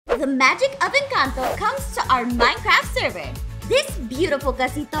the Magic of Encanto comes to our Minecraft server. This beautiful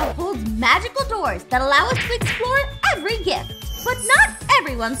casita holds magical doors that allow us to explore every gift. But not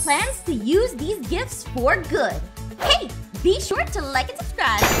everyone plans to use these gifts for good. Hey, be sure to like and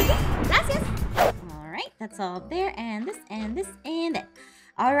subscribe. Gracias. All right, that's all there, and this, and this, and that.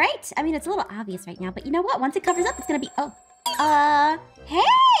 All right, I mean, it's a little obvious right now, but you know what? Once it covers up, it's gonna be,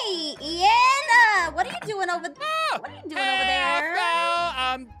 hey, Ian, what are you doing over there? What are you doing over there?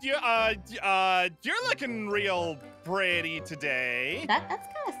 You're looking real pretty today. That's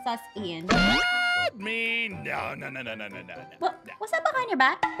kind of sus, Ian. What? Me? No. What's that behind your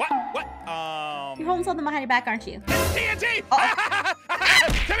back? What? You're holding something behind your back, aren't you? TNT! Oh.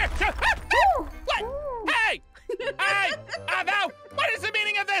 Come here! Ooh. What? Ooh. Hey! Aphmau! What is the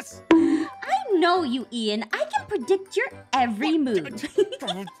meaning of this? I know you, Ian. I can predict your every move.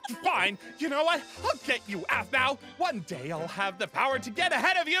 Fine. You know what? I'll get you, Aphmau. One day I'll have the power to get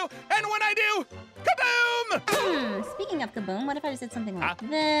ahead of you, and when I do, kaboom! Speaking of kaboom, what if I just did something like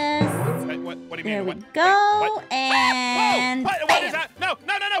this? What do you mean? There we What? go, What? and Whoa! What is that? No!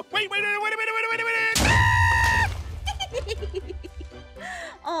 Wait!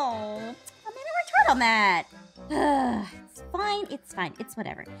 Oh, I made a retort on that. It's fine. It's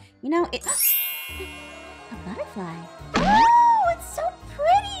whatever. You know, a butterfly. Oh, it's so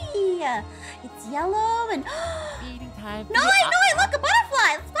pretty. It's yellow and Feeding time. No, look, a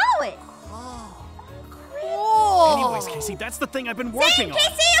butterfly. Let's follow it. Oh. Anyways, Casey, that's the thing I've been working on.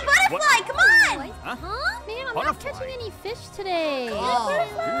 Casey, a butterfly. Come on. Huh? Man, I'm Butterfly. not catching any fish today. Ooh,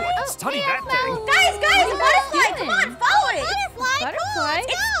 I can study that thing. Guys, a butterfly. Come on, follow it. Butterfly?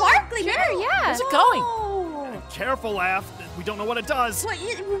 It's sparkly. Sure, yeah. Where's it going? Oh. Careful, Aph. We don't know what it does. What?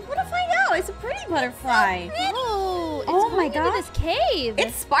 What if I know? It's a pretty butterfly. Oh, Oh it's my going into God. this cave.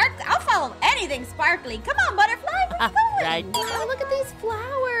 It's sparkly. I'll follow anything sparkly. Come on, butterfly. Where you going? Right. Oh, look at these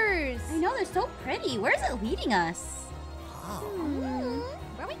flowers. I know, they're so pretty. Where is it leading us?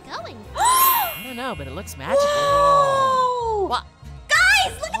 Where are we going? I don't know, but it looks magical. Whoa! What?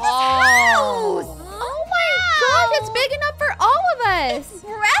 Guys, look at this house! Oh my gosh, it's big enough for all of us. It's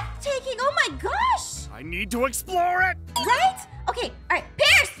breathtaking. Oh my gosh! I need to explore it. Right? Okay, all right,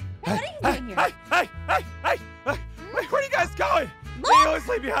 Pierce! What are you doing here? Hey! Where are you guys going? Look! You always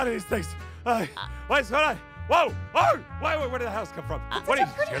leave me out of these things. Wait, hold on. Whoa! Where did the house come from? What did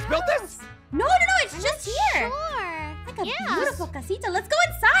you guys build this? No, it's just here. Sure. Like a beautiful casita. Let's go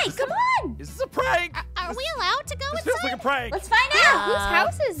inside. Come on. Is this a prank? Are we allowed to go This feels like a prank. Let's find Yeah, out. whose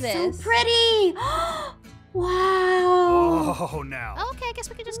house is this? So pretty. Wow. Oh, now. Okay, I guess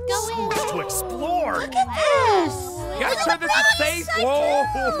we can just go in. To explore. Look at this. You guys sure this is safe?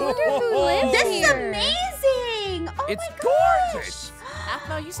 Whoa! This is amazing. Oh It's my gosh. gorgeous.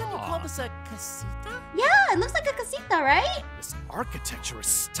 Aphmau, you said you called this a casita? Yeah, it looks like a casita, right? This architecture is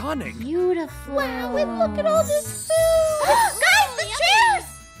stunning. Beautiful. Wow, and look at all this food. Guys, the chairs!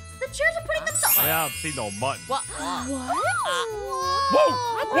 The chairs are putting themselves. I haven't seen no mutton. What? What?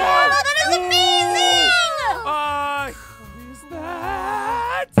 Whoa! That is amazing! What is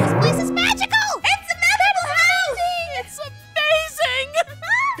that? This place is magical! It's a magical house! It's amazing!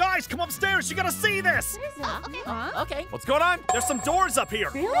 Guys, come upstairs. You gotta see this. Okay. What's going on? There's some doors up here.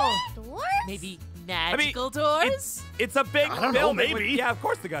 Really? Doors? Maybe magical doors? It's a big I don't know, building. maybe. Yeah, of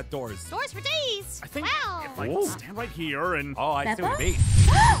course they got doors. Doors for days. I think Wow. if I Whoa. stand right here and... Oh, I see what you mean.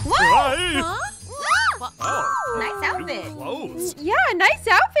 Whoa! Hey! Huh? Oh, Nice outfit. clothes. Yeah, nice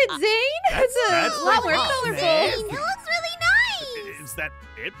outfit, Zane. That's a lot more nice. colorful. Nice. It looks really nice. Is that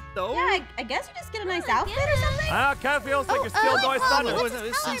it, though? Yeah, I guess you just get a nice outfit or something. Kind of feels like you're still doing thunder. Oh,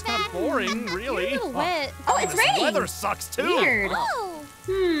 this seems kind of boring, You're really. a little wet. Oh, it's This raining. weather sucks, too. Weird. Oh.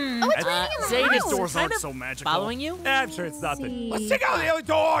 Oh, it's raining in the Zane, These house. doors kind aren't of so magical. Following you? I'm sure it's nothing. see. Let's check out the other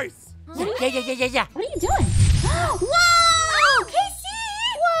doors. Yeah. What are you doing? Whoa! Casey!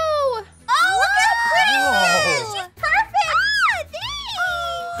 Whoa. Oh, look how pretty she is! Whoa. She's perfect!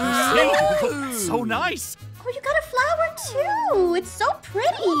 Hey, you look so nice. Oh, you got a flower too! It's so pretty!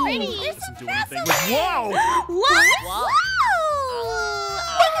 Pretty. There's Doesn't some do anything tassels. with... Whoa! What? Wow. Whoa!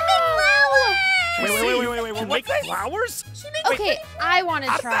 Make a big flower! Wait. Can What's make this? flowers? She makes Okay, I want to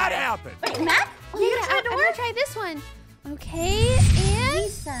How'd try. that happen? Wait, Mac? Oh, Yeah, you gonna try I'm the gonna door? try this one. Okay, and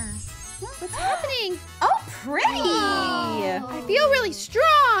Lisa. what's happening? Oh, pretty! I feel really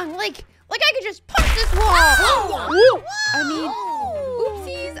strong. Like I could just punch this wall. Whoa. I mean,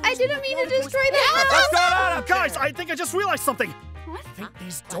 oopsies. I didn't mean to destroy that. What's going on up Guys, there? I think I just realized something. What? I think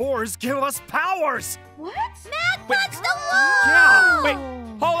these doors give us powers. What? Mac, punch the wall! Yeah, wait,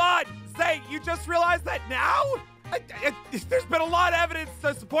 hold on. Say, you just realized that now? There's been a lot of evidence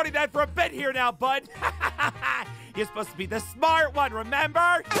supporting that for a bit here now, bud. You're supposed to be the smart one,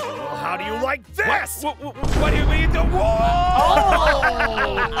 remember? Well, how do you like this? What do you mean? Whoa!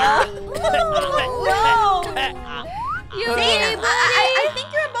 No! Yay, buddy! I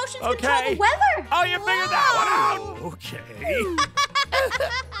think your emotions control the weather. Oh, you figured that one out. Okay.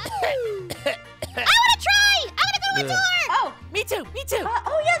 I wanna try! I wanna go to the door! Oh, Me too, me too.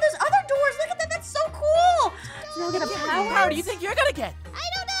 oh yeah, there's other doors. Look at that. That's so cool. So I'll get a How power. many power do you think you're gonna get? I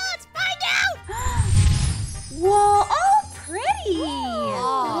don't know, let's find out! Whoa, oh, pretty.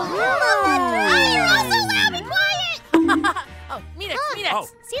 Oh, you're all so loud, be quiet! Oh, Meanex, Meanex. Oh.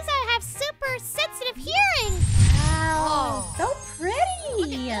 Seems I have super sensitive hearing. Wow, so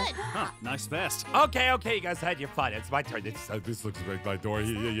pretty. Huh, nice vest. Okay, you guys had your fun. It's my turn. This looks like my door.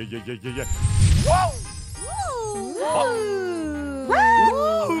 Yeah. Whoa!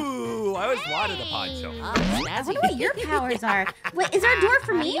 Ooh, I always wanted a poncho. Oh, I snazzy. wonder what your powers are. Wait, is there a door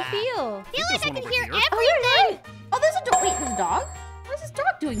for me? Feel like I can hear here. everything. Oh, there's a door. Wait, there's a dog? What is this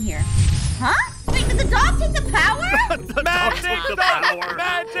dog doing here? Huh? Wait, did the dog take the power? The dog took the power.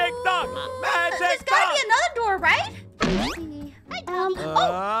 Magic dog! Magic There's gotta dog! be another door, right? Let's see. Oh,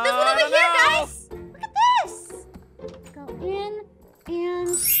 there's one over no. here, guys. Look at this. Go in and...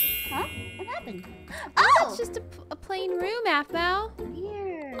 Huh? What happened? Oh, It's just a plain room, Aphmau.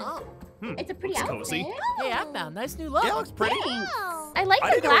 weird. Oh, It's a pretty Looks outfit. cozy. hey, Aphmau, nice new look. Yeah, it looks pretty. Thanks. I like I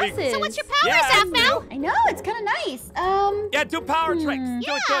the didn't know we- glasses. So what's your powers, Yeah, Aphmau? I know, it's kind of nice. Yeah, do power tricks.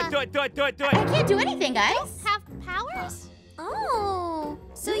 Do it. I can't do anything, guys. Have powers? Oh,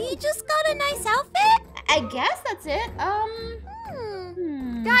 so you just got a nice outfit? I guess that's it.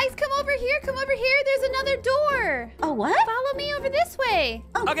 Guys, come over here. There's another door. Oh, what? Follow me over this way.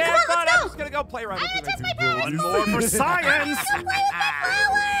 Oh, Okay, come on, fine. let's I'm go. just gonna go play around with test my powers. One more for science. I'm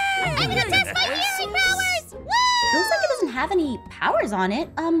gonna test my hearing powers. Woo! Looks like it doesn't have any powers on it.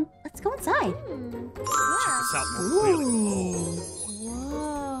 Let's go inside. Check this out more clearly.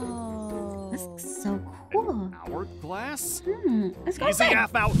 Whoa. This looks so cool. Hourglass? Let's go Easy, inside.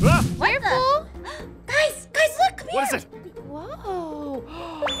 Aphmau. Ah, Careful. Guys, look, come what is here. it? Whoa.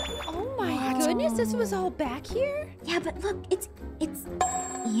 Oh my goodness, this was all back here? Yeah, but look, it's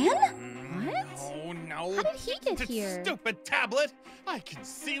Ian? What? Oh, no. How did he get here? Stupid tablet. I can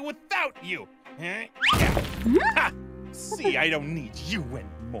see without you. Eh? Ha! See, I don't need you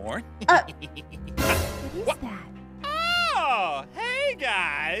anymore. What is that? Oh, hey,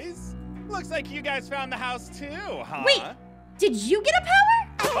 guys. Looks like you guys found the house, too, huh? Wait, did you get a power?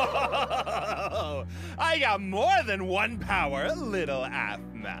 I got more than one power, little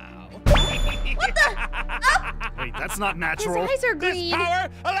Aphmau. What the? Wait, that's not His natural. eyes are This green. power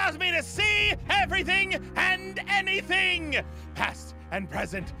allows me to see everything and anything. Past and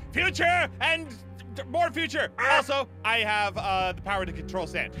present, future and more future. Also, I have the power to control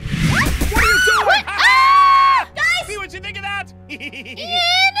sand. What are you doing? Guys! See what you think of that?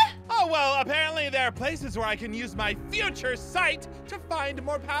 Ian! Oh, well, apparently there are places where I can use my future sight to find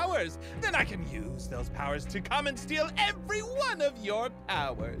more powers. Then I can use those powers to come and steal every one of your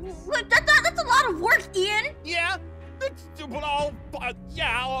powers. Look, that's a lot of work, Ian. Yeah? But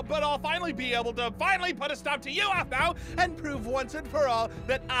I'll finally be able to put a stop to you, Aphmau, and prove once and for all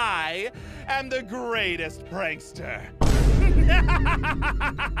that I am the greatest prankster.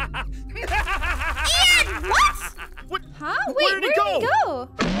 Ian, what? Huh? Wait, Where did he where did he go? Oh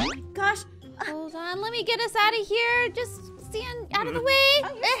my gosh. Hold on, let me get us out of here. Just stand out of the way.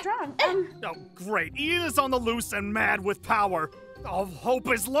 Oh, you're strong. Oh, great. Ian is on the loose and mad with power. All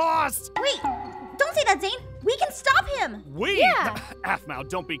hope is lost. Wait, don't say that, Zane. We can stop him. We? Yeah. Aphmau,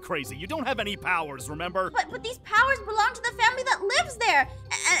 don't be crazy. You don't have any powers, remember? But these powers belong to the family that lives there.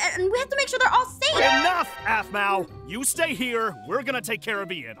 And we have to make sure they're all safe. Enough, Aphmau. You stay here. We're gonna take care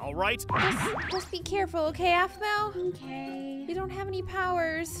of Ian, all right? Just be careful, okay, Aphmau? Okay. We don't have any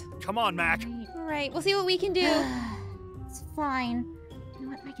powers. Come on, Mac. All right, we'll see what we can do. It's fine. You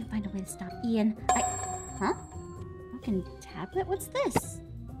know what? I can find a way to stop Ian. Huh? Fucking tablet? What's this?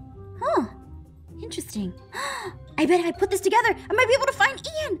 Huh. Interesting. I bet if I put this together, I might be able to find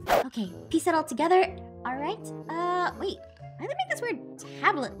Ian. Okay, piece it all together. All right. Wait. Why did they make this weird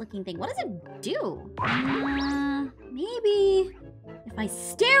tablet-looking thing? What does it do? Maybe if I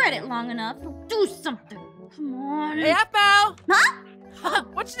stare at it long enough, it'll do something. Come on. Hey, Aphmau! Huh?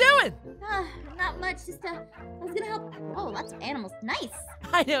 What What you doing? Not much, just I was gonna help. Oh, lots of animals, nice.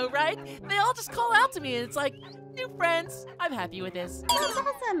 I know, right? They all just call out to me, and it's like, new friends. I'm happy with this. That's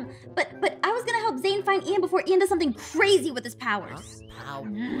awesome. But I was gonna help Zane find Ian before Ian does something crazy with his powers.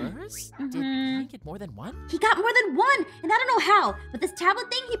 Powers? Did Mhm. he get more than one? He got more than one, and I don't know how, but this tablet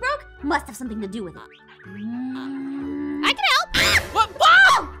thing he broke must have something to do with it. I can help. What?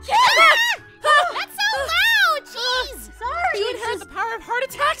 Wow! That's so loud. Jeez. Sorry. You it's inherit just- the power of heart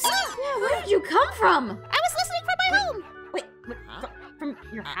attacks? Yeah, where did you come from? I was listening from my room. Wait, from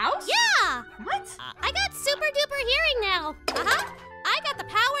your house? Yeah. What? I got super duper hearing now. I got the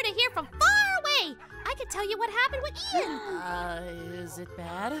power to hear from far away. I can tell you what happened with Ian. Is it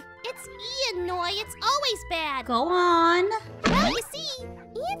bad? It's Ian, Noi. It's always bad. Go on. Well, you see,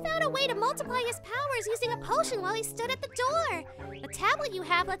 Ian found a way to multiply his powers using a potion while he stood at the door. The tablet you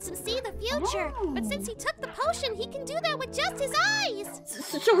have lets him see the future, but since he took the potion, he can do that with just his eyes.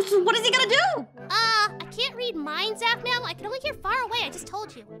 So what is he gonna do? I can't read minds, Aphmau. I can only hear far away. I just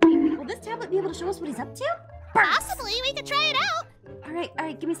told you. Will this tablet be able to show us what he's up to? Possibly. We could try it out. All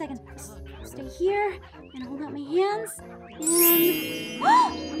right, give me a second. Stay here and hold out my hands. And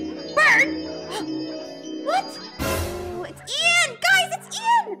Bird! What? Oh, it's Ian! Guys, it's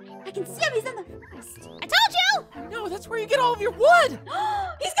Ian! I can see him. He's in the forest. I told you. No, that's where you get all of your wood.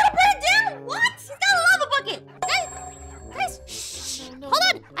 He's gonna burn it down! What? He's got a lava bucket! Guys, shh. No. Hold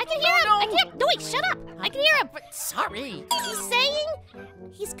on. I can hear him. No. I can't. No, wait, shut up. I can hear him. Sorry. He's saying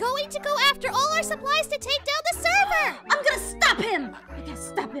he's going to go after all our supplies to take down the server. I'm gonna stop him! I gotta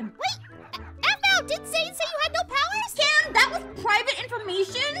stop him. Wait, Aphmau, did Zane say you had no powers? Cam, that was private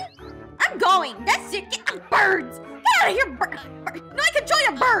information. I'm going. That's it. Get the birds. Get out of here, No, I control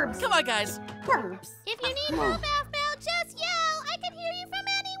your burbs. Come on, guys. Burbs. If you need help, Aphmau, just yell. I can hear you from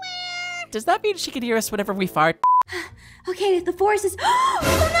anywhere. Does that mean she can hear us whenever we fart? Okay, the forest is. Oh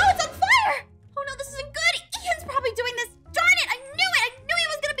no, it's on fire! Oh no, this isn't good. Ian's probably doing this. Darn it! I knew it. I knew he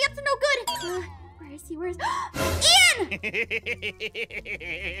was gonna be up to no good. Where is he? Where is Ian?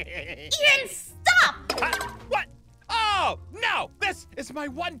 Ian, stop! What? Oh, no! This is my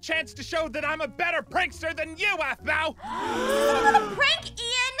one chance to show that I'm a better prankster than you, Aphmau! This isn't a prank,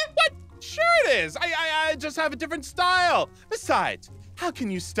 Ian. What? Sure it is. I just have a different style. Besides, how can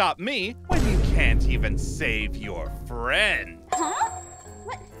you stop me when you can't even save your friend? Huh?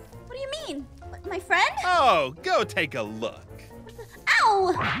 What do you mean? My friend? Oh, go take a look.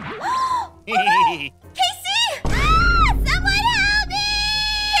 Ow! Oh, no! Casey! Someone help me!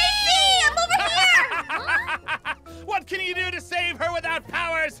 Casey, I'm over here! What can you do to save her without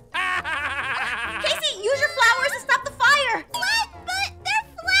powers? Casey, use your flowers to stop the fire! What? But they're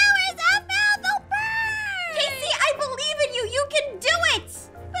flowers! Aphmau, they'll burn! Casey, I believe in you! You can do it!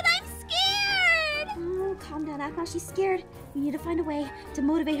 But I'm scared! Oh, calm down, Aphmau. She's scared. We need to find a way to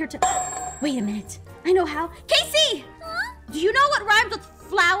motivate her to... Wait a minute. I know how. Casey! Huh? Do you know what rhymes with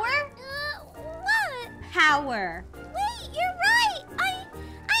flower? What? Power. Wait, you're right! I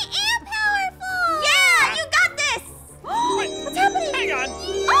am powerful! Yeah, you got this! Wait, What's happening? hang on. Oh!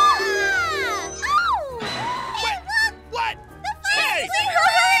 Oh! Hey, look! What? The fire Hey! is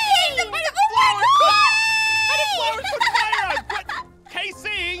hurricane! Oh my God! Flowers put fire on! What?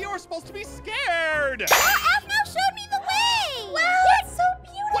 Casey, you were supposed to be scared! Aphmau showed me the way! Wow, it's so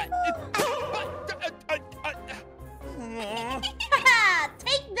beautiful!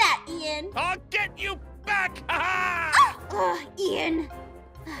 Take that, Ian! I'll get you back! Ian!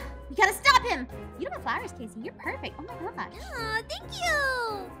 We gotta stop him! You don't have flowers, Casey. You're perfect. Oh my gosh. Aw, thank you!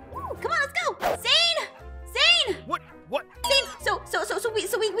 Ooh, come on, let's go! Zane! Zane! What? Zane, so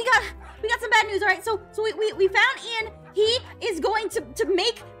we got some bad news, all right? So we found Ian. He is going to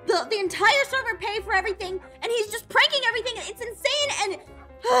make the entire server pay for everything, and he's just pranking everything. It's insane, and it's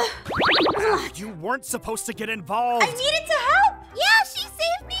a lot. You weren't supposed to get involved. I needed to help. Yeah, she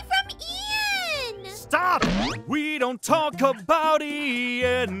saved me from Ian. Stop! We don't talk about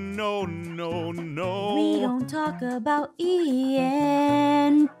Ian. No, no, no. We don't talk about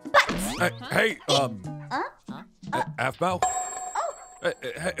Ian. But Hey, Aphmau? Oh.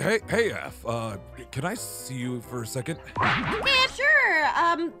 Hey, Aph. Can I see you for a second? yeah, sure.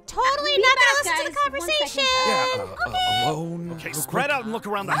 Totally be not back, gonna listen to the guys. 1 conversation. second. Yeah, alone. Okay, real spread quick. out and look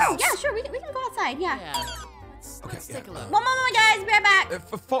around the Oh, house. yeah, sure. We can go outside. Yeah. Yeah. Okay, Let's take a look. One moment, guys. Be right back.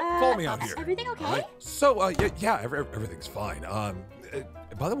 Follow me out here. Everything okay? All right. So, everything's fine.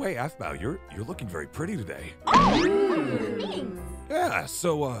 By the way, Aphmau, you're looking very pretty today. Oh, thanks. Yeah.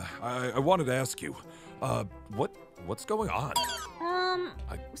 So, I wanted to ask you, what's going on?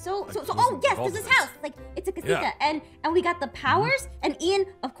 Oh yes, there's this house. Like it's a casita, and we got the powers. And Ian,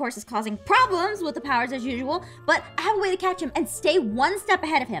 of course, is causing problems with the powers as usual. But I have a way to catch him and stay one step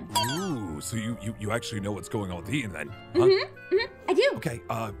ahead of him. Ooh, so you actually know what's going on with Ian then? Huh? I do. Okay.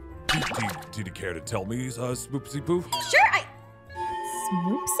 Do you care to tell me, Swoopsy Poo? Sure.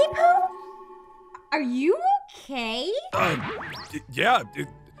 Smoopsy Poo? Are you okay? Yeah.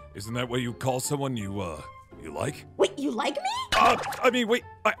 Isn't that what you call someone you like? Wait, you like me? I mean, wait.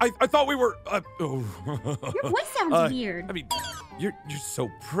 I thought we were. Your voice sounds weird. I mean, you're so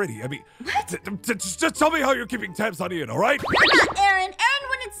pretty. I mean, what? Just tell me how you're keeping tabs on Ian, all right? I'm not Aaron. Aaron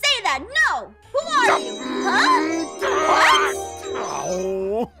wouldn't say that. No. Who are you? Huh?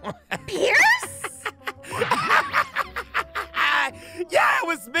 What? Pierce? Yeah, it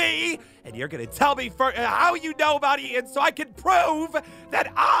was me! And you're gonna tell me how you know about Ian so I can prove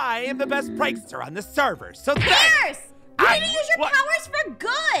that I am the best prankster on the server. So Pierce! You need to use your powers for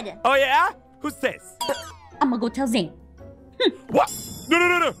good! Oh yeah? Who's this? I'm gonna go tell Zane. What? No.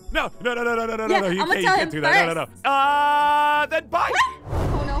 Yeah, You I'm gonna tell can't him do that. No. Then bye. What?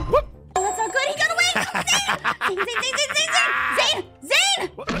 Oh no. Whoop. Oh, that's not good. He got away. Zane!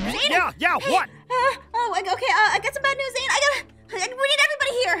 Yeah, Hey, what? Okay, I got some bad news, Zane. We need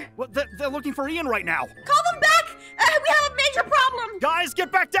everybody here. Well, they're looking for Ian right now. Call them back. We have a major problem. Guys,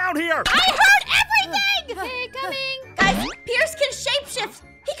 get back down here. I heard everything. Hey, coming. Guys, Pierce can shapeshift.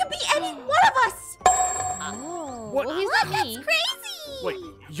 He could be any one of us. Oh. What? Well, he's not me. That's crazy. Wait,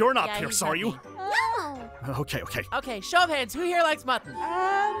 you're not Yeah, Pierce, he's are not you? me. No. Okay. Okay, show of hands. Who here likes mutton?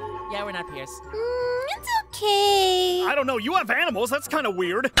 Yeah, we're not Pierce. It's okay. I don't know. You have animals. That's kind of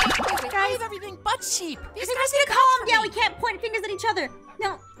weird. I have everything but sheep. These guys need to calm down. We can't point fingers at each other.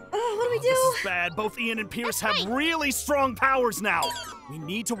 Now, what do we do? This is bad. Both Ian and Pierce have really strong powers now. We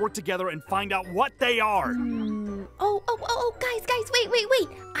need to work together and find out what they are. Oh, guys, wait.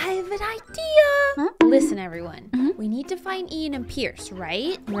 I have an idea. Huh? Listen, everyone. We need to find Ian and Pierce,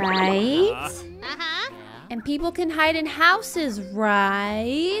 right? Right. Uh-huh. And people can hide in houses,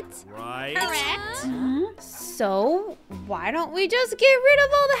 right? Right. Correct. So, why don't we just get rid of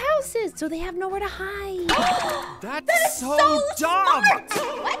all the houses so they have nowhere to hide? That's so dumb.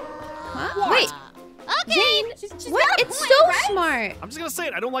 What? Huh? Wait, Okay. Zane, She's what? got a It's point, so right? smart. I'm just gonna say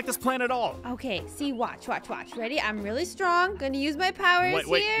it. I don't like this plan at all. Okay, see, watch. Ready? I'm really strong. Gonna use my powers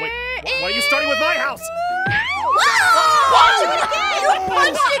Wait. here. Why are you starting with my house? Whoa! Do it again! You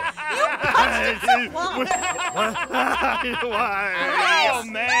punched it! You punched it! Oh,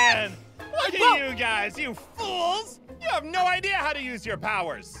 man. Look at you guys, you fools. You have no idea how to use your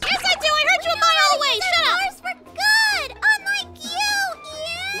powers. Yes, I do. I heard you a mile away. Shut up. Powers for good, unlike you,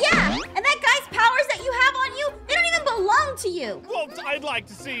 Ian. Yeah, and that guy's powers that you have on you, they don't even belong to you. Well, I'd like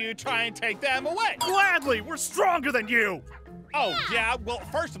to see you try and take them away. Gladly. We're stronger than you. Oh, yeah? Well,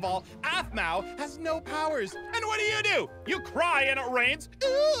 first of all, Aphmau has no powers. And what do? You cry and it rains.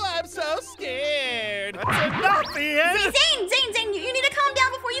 Ooh, I'm so scared. That's enough, Ian. Zane, you need to calm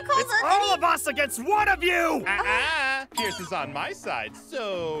down before you cause It's us all any... of us against one of you. Pierce is on my side,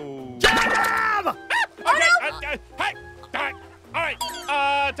 so... Get him! Okay, hey! All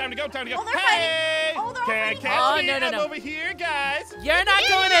right, time to go. Oh, they're Hey! fighting. Oh, they're all Can't fighting. catch me. no. I'm over here, guys. You're not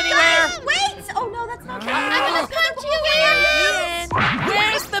going anywhere. Wait! Oh no, that's not good. I'm gonna punch you, Ian. Ian,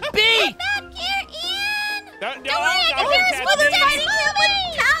 where's the bee? Back here, Ian. Don't I can hear his catch mother me. fighting him with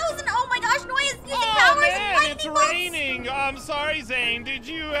cows and oh my gosh, Noah is using Oh, powers and man, lightning it's bolts. raining. I'm sorry, Zane. Did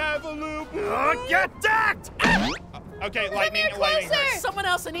you have a loop? Get ducked! Okay, lightning closer. hurts. Someone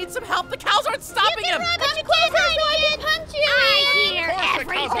else that needs some help. The cows aren't stopping him. But you can't hide so I can punch you. I hear Of course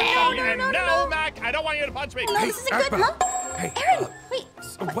the cows are everything. coming in. No, Mac, I don't want you to punch me. No, this isn't good, huh? Hey, Aaron, wait.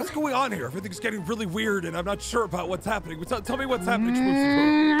 so what's going on here? Everything's getting really weird, and I'm not sure about what's happening. Tell me what's happening,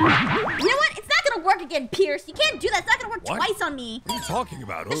 Swoopsy Poo. You know what? It's not gonna work again, Pierce. You can't do that. It's not gonna work What? twice on me. What are you talking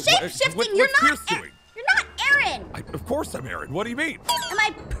about? The shape-shifting, What's you're not... Pierce doing? You're not Aaron. Of course I'm Aaron. What do you mean? Am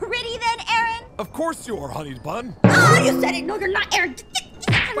I pretty then, Aaron? Of course you are, honey bun. Oh, you said it. No, you're not Aaron.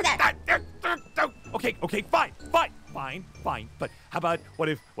 Get rid of that. Okay, fine. But how about what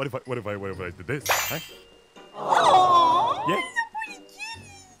if I did this? Huh? Oh, Yeah. he's a pretty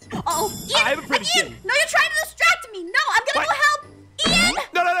kitty. Oh, Ian, I'm a pretty Ian, kitty. no, you're trying to distract me. No, I'm gonna go help Ian.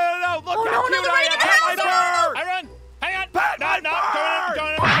 No! Look Oh, how no, cute they're I running am. into Pat my the bird. I run. Hang on. Pat my bird.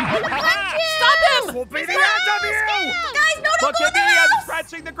 Going. Stop him! This will be the end of you! Guys, no, don't Look go at in the me, I'm house.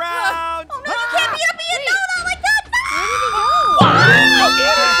 scratching the ground. Oh, no, you can't beat up Ian. No, not like that.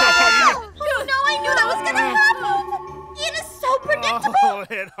 No. Oh, no, I knew that was gonna happen. Ian is so predictable. Oh,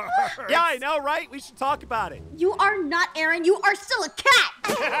 it hurts. Yeah, I know, right? We should talk about it. You are not Aaron. You are still a cat.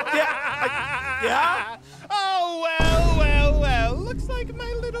 Yeah? Oh, well. Looks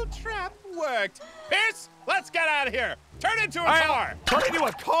Perfect. Pierce, let's get out of here. Turn into a car. Turn into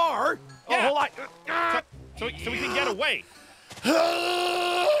a car? Yeah. Oh, hold on. So we can get away.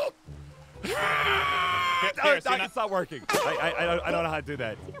 Pierce, It's not working. I don't know how to do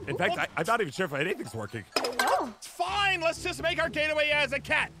that. In fact, I'm not even sure if anything's working. It's fine. Let's just make our getaway as a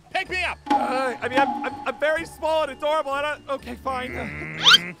cat. Pick me up. I mean, I'm very small and adorable. Okay, fine.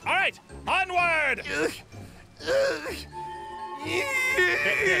 All right, onward. You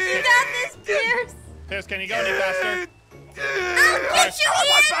got this, Pierce. Pierce, can you go any faster? I'll get you,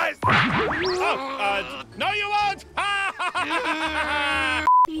 Ian. Oh, no, you won't.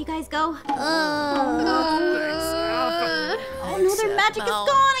 Here you guys go. Oh no, their magic is gone.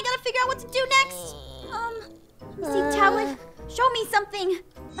 I gotta figure out what to do next. Let me see, tablet. Show me something.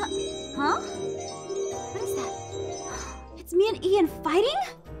 Huh? What is that? It's me and Ian fighting?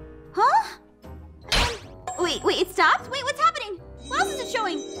 Huh? Wait, it stopped? Wait, what's happening? What else is it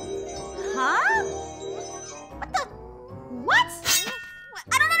showing? Huh? What the? What?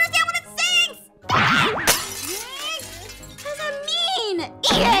 I don't understand what it's saying! What does that mean?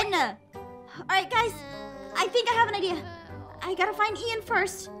 Ian! Alright, guys. I think I have an idea. I gotta find Ian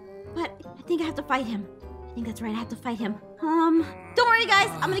first. But I think I have to fight him. I think that's right, I have to fight him. Don't worry, guys.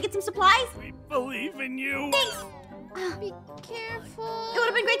 I'm gonna get some supplies. We believe in you. Thanks! Be careful. It would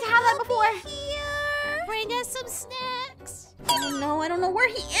have been great to have that before. Here. Bring us some snacks. Oh no, I don't know where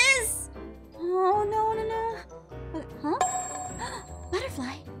he is. Oh no. Huh?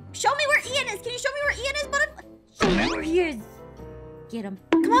 Butterfly. Show me where Ian is. Can you show me where Ian is, Butterfly? Show me where he is. Get him.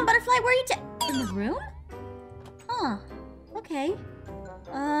 Come on, Butterfly. Where are you? In the room? Huh. Okay.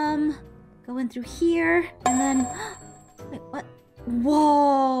 Go in through here, and then. Wait, what?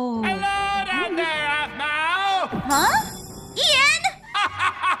 Whoa. Hello down there, Aphmau. Huh? Ian?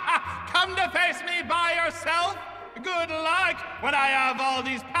 Come to face me by yourself? Good luck when I have all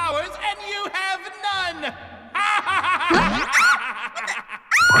these powers and you have none! No.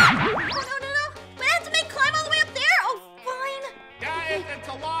 But I have to climb all the way up there? Oh, fine. Yeah, it's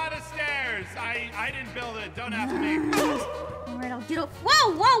a lot of stairs. I didn't build it. Don't ask me. All right, I'll get up. Whoa.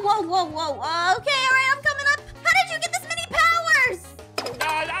 Okay, all right, I'm coming up. How did you get this many powers?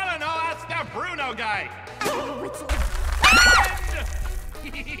 I don't know. That's that Bruno guy.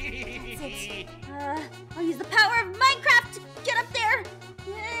 I'll use the power of Minecraft to get up there.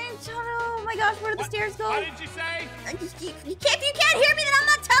 Oh my gosh, where do the stairs go? What did you say? If you can't hear me, then I'm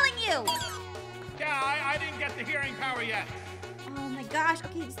not telling you. Yeah, I didn't get the hearing power yet. Oh my gosh.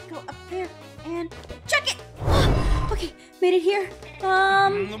 Okay, just go up there and check it. Okay, made it here.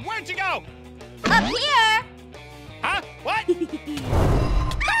 Where'd you go? Up here. Huh? What?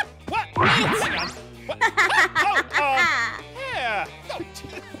 What? Hang on. What? Yeah.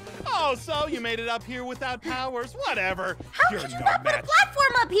 Oh, so you made it up here without powers. Whatever. How could you not put a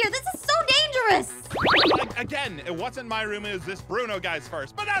platform up here? This is so dangerous. Again, it wasn't my room. It was this Bruno guy's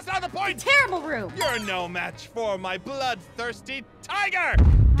first. But that's not the point. Terrible room. You're no match for my bloodthirsty tiger.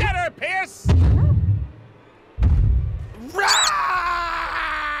 Get her, Pierce.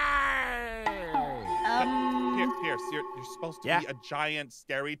 Pierce, you're supposed to be a giant,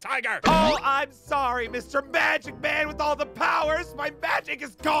 scary tiger. Oh, I'm sorry, Mr. Magic Man with all the powers. My magic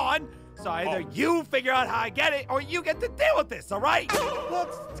is gone. So either you figure out how I get it, or you get to deal with this, all right?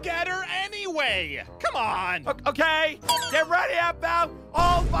 Let's get her anyway. Come on. Okay, get ready, Aphmau.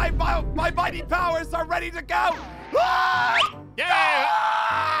 All my mighty powers are ready to go. Yeah.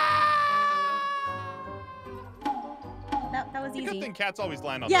 That was easy. Good thing cats always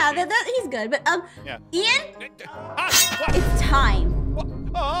land on yeah, their feet. he's good. But Yeah. Ian, What? it's time. What?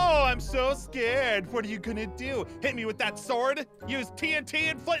 Oh, I'm so scared. What are you gonna do? Hit me with that sword? Use TNT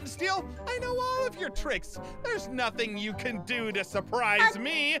and flint and steel? I know all of your tricks. There's nothing you can do to surprise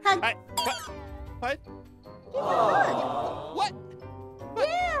me. What? What?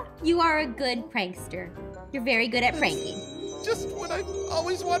 Yeah. You are a good prankster. You're very good at pranking. Just what I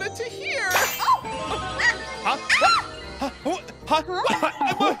always wanted to hear. Huh? What?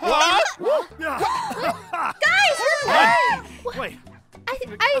 Guys, Wait.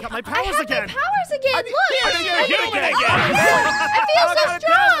 I got my powers have again. my powers again. Look. I I feel so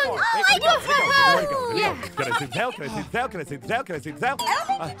strong. Can I see the tail? Can I see the tail? Can I see the tail? Can I see the tail? I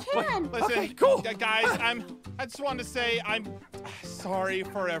don't think you can. Listen, Okay, cool. Guys, I just wanted to say I'm sorry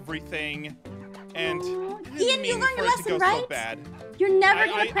for everything. And Ian, you learned your lesson, so right? bad. You're never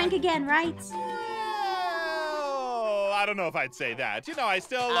gonna prank again, right? Oh, I don't know if I'd say that. You know, I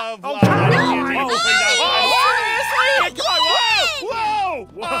still love. Whoa!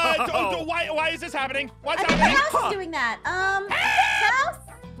 Why is this happening? What's I think happening? the house is doing that. House?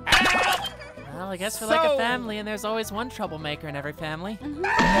 Well, I guess we're like a family, and there's always one troublemaker in every family.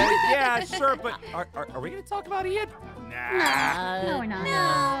 Yeah, sure, but are we gonna talk about Ian? No, we're not.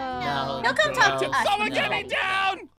 No. He'll come talk to us. Someone get me down!